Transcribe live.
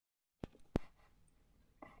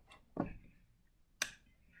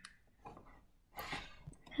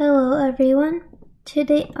Hello everyone.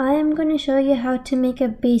 Today I am going to show you how to make a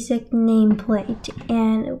basic nameplate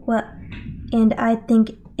and I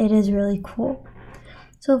think it is really cool.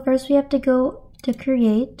 So first we have to go to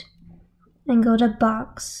create and go to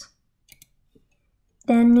box.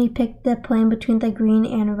 Then we pick the plane between the green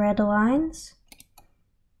and red lines.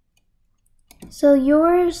 So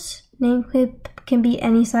yours nameplate can be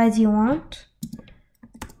any size you want,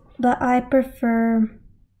 but I prefer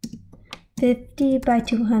 50 by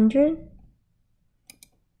 200,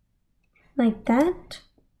 like that.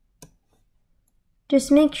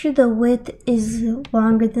 Just make sure the width is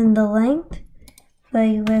longer than the length.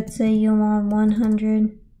 Like let's say you want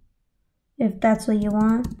 100, if that's what you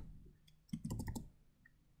want.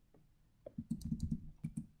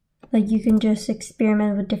 Like you can just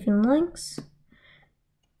experiment with different lengths.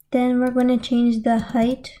 Then we're going to change the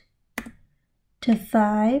height to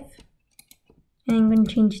 5. And I'm going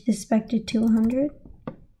to change the spec to 200.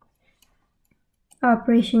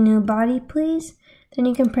 Operation new body please. Then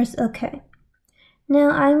you can press OK. Now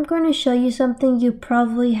I'm going to show you something you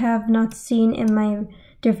probably have not seen in my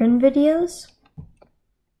different videos.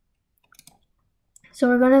 So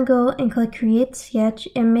we're going to go and click create sketch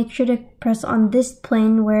and make sure to press on this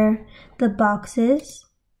plane where the box is.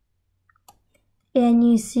 And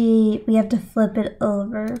you see we have to flip it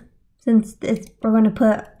over, since we're going to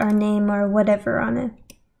put our name or whatever on it.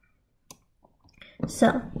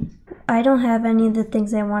 So I don't have any of the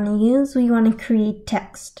things I want to use. We want to create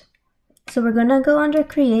text. So we're going to go under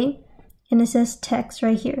create and it says text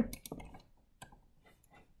right here.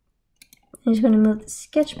 I'm just going to move the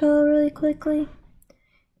sketch palette really quickly.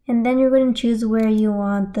 And then you're going to choose where you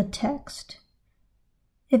want the text.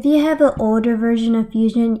 If you have an older version of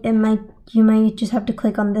Fusion, you might just have to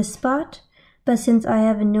click on this spot. But since I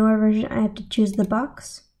have a newer version, I have to choose the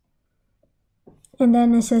box. And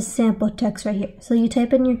then it says sample text right here. So you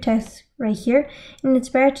type in your text right here. And it's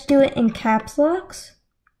better to do it in caps locks.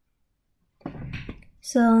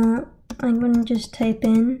 So I'm going to just type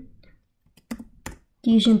in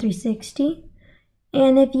Fusion 360.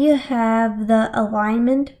 And if you have the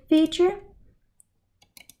alignment feature,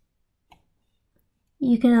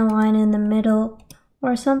 you can align in the middle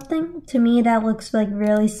or something. To me, that looks like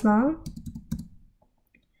really small.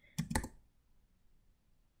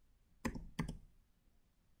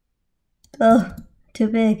 Oh, too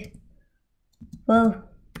big. Whoa.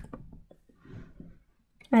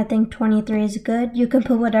 I think 23 is good. You can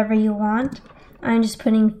put whatever you want. I'm just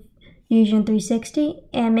putting Fusion 360,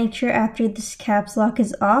 and make sure after this caps lock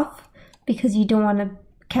is off because you don't want to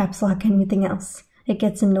caps lock anything else. It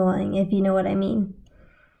gets annoying if you know what I mean.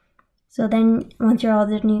 So then once you're all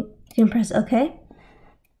done, you can press OK.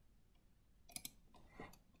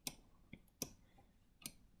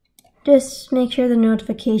 Just make sure the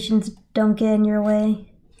notifications don't get in your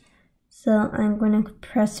way. So I'm going to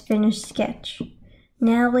press finish sketch.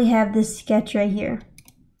 Now we have this sketch right here.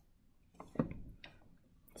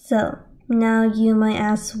 So now you might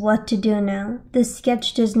ask what to do now. This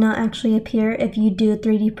sketch does not actually appear if you do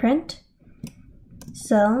 3D print.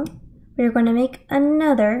 So we're going to make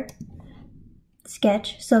another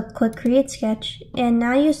sketch. So click create sketch, and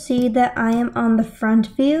now you see that I am on the front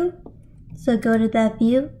view. So go to that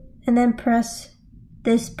view and then press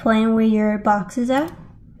this plane where your box is at.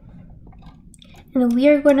 And we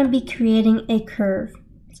are going to be creating a curve.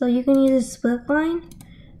 So you can use a split line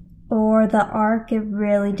or the arc, it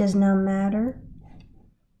really does not matter.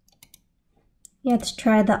 Let's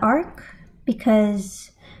try the arc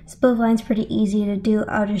because split line's pretty easy to do.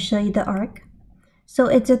 I'll just show you the arc. So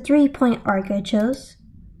it's a 3-point arc I chose.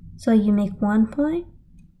 So you make 1 point.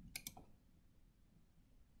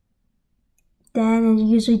 Then it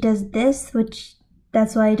usually does this, which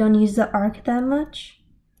that's why I don't use the arc that much.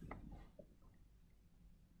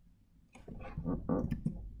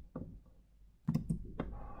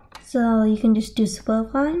 So you can just do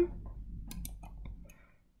split line.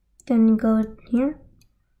 Then go here.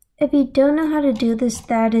 If you don't know how to do this,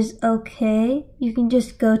 that is okay. You can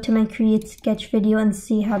just go to my create sketch video and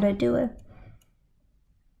see how to do it.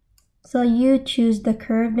 So you choose the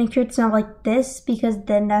curve. Make sure it's not like this because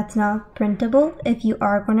then that's not printable if you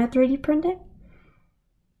are going to 3D print it.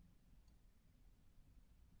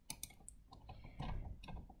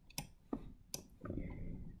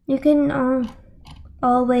 You can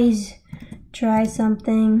always try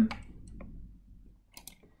something.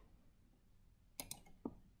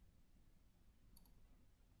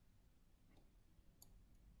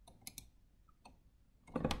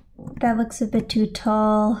 That looks a bit too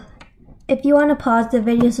tall. If you want to pause the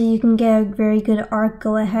video so you can get a very good arc,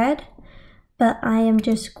 go ahead. But I am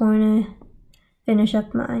just going to finish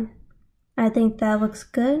up mine. I think that looks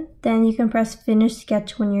good. Then you can press finish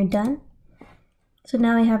sketch when you're done. So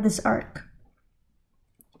now we have this arc.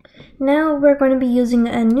 Now we're going to be using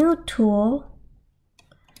a new tool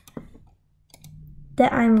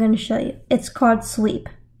that I'm going to show you. It's called Sweep.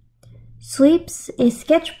 Sweeps a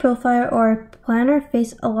sketch profile or a planar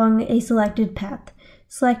face along a selected path.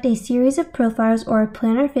 Select a series of profiles or a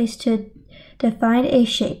planar face to define a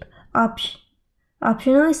shape.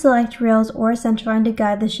 Optionally select rails or a centerline to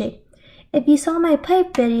guide the shape. If you saw my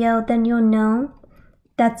pipe video, then you'll know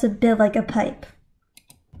that's a bit like a pipe.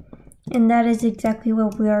 And that is exactly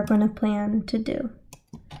what we are going to plan to do.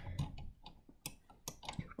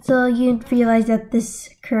 So you realize that this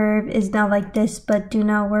curve is not like this, but do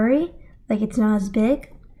not worry, like it's not as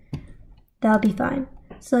big. That'll be fine.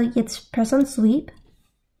 So let's press on sweep.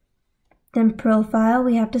 Then profile,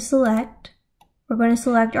 we have to select. We're going to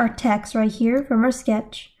select our text right here from our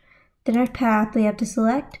sketch. Then our path, we have to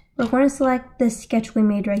select. We're going to select the sketch we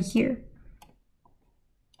made right here.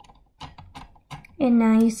 And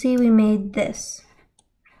now you see we made this.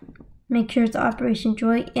 Make sure it's operation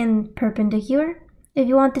joint and perpendicular. If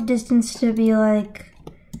you want the distance to be like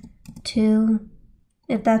 2,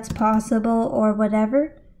 if that's possible, or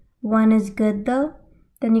whatever. 1 is good though.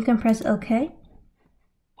 Then you can press OK.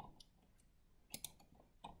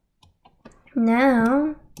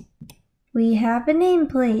 Now we have a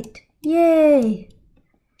nameplate. Yay!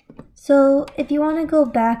 So if you want to go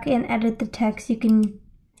back and edit the text, you can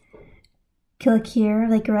click here,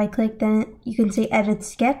 like right click, then you can say edit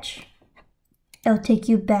sketch. It'll take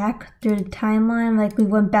you back through the timeline, like we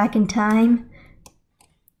went back in time.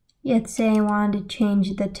 Let's say I wanted to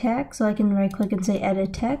change the text, so I can right click and say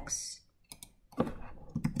edit text.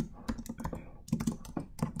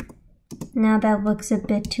 Now that looks a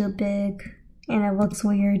bit too big and it looks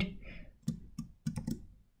weird.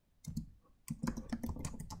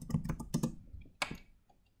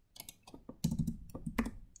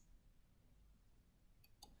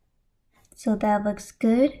 So that looks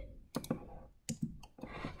good.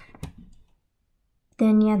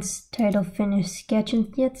 Then let's title finish sketch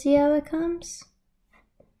and let's see how it comes.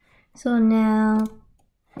 So now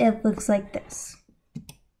it looks like this.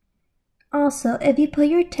 Also, if you put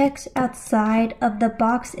your text outside of the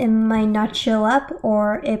box, it might not show up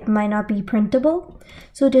or it might not be printable.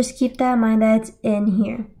 So just keep that in mind that it's in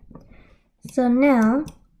here. So now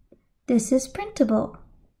this is printable.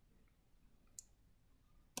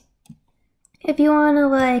 If you want to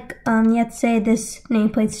let's say this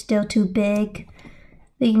nameplate's still too big,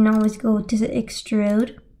 you can always go to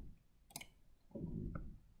extrude.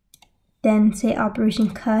 Then say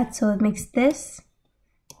operation cut, so it makes this.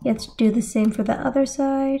 Let's do the same for the other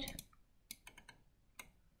side.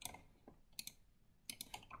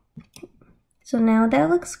 So now that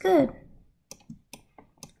looks good.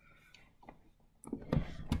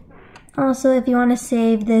 Also, if you want to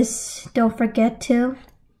save this, don't forget to.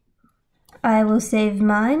 I will save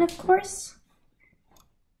mine, of course.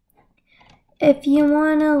 If you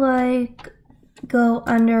want to go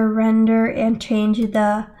under render and change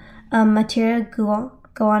the material,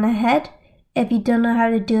 go on ahead. If you don't know how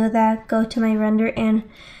to do that, go to my render and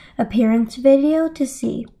appearance video to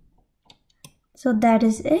see. So that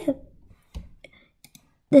is it.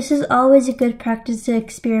 This is always a good practice to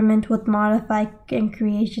experiment with modify and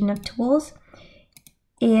creation of tools.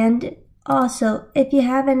 And also, if you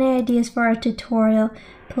have any ideas for a tutorial,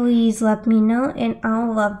 please let me know and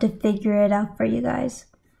I'll love to figure it out for you guys.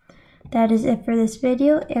 That is it for this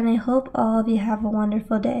video, and I hope all of you have a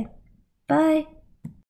wonderful day. Bye!